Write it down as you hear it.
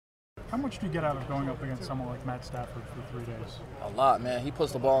How much do you get out of going up against someone like Matt Stafford for 3 days? A lot, man. He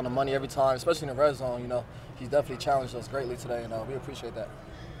puts the ball on the money every time, especially in the red zone. You know, he's definitely challenged us greatly today, and we appreciate that.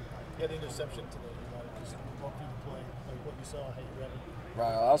 You had an interception today. Just walk through the play, like what you saw, how you read it.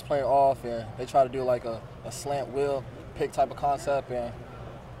 Right. I was playing off, and they try to do like a slant wheel pick type of concept, and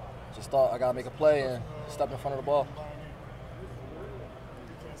just thought I gotta make a play and step in front of the ball.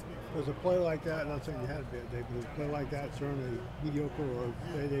 Was a play like that, not saying you had a bad day, but was a play like that certainly mediocre or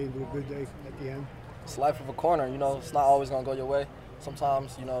a day into a good day at the end? It's the life of a corner, you know. It's not always going to go your way.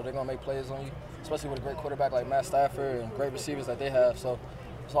 Sometimes, you know, they're going to make plays on you, especially with a great quarterback like Matt Stafford and great receivers that they have. So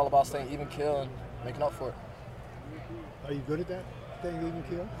it's all about staying even keel and making up for it. Are you good at that, staying even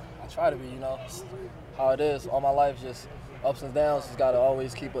keel? I try to be, you know. It's how it is. All my life, just ups and downs. Just got to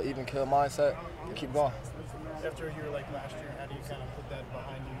always keep an even keel mindset and keep going. After a year like last year, how do you kind of put that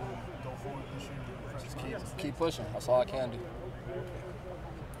behind you and go forward this year? Just keep pushing. That's all I can do. Do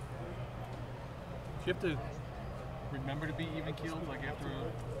you have to remember to be even keeled, like after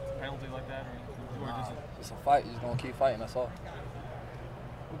a penalty like that, or just it's a fight. You're just gonna keep fighting. That's all.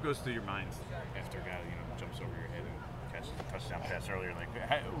 What goes through your mind after a guy jumps over your head and catches a touchdown pass earlier? Like,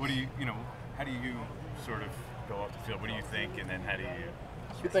 what do how do you sort of go off the field? What do you think, and then how do you?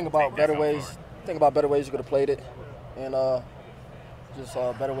 You think about better ways. Think about better ways you could have played it, and just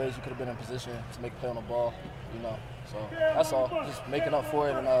better ways you could have been in position to make a play on the ball. You know, so that's all. Just making up for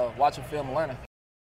it and watching film and learning.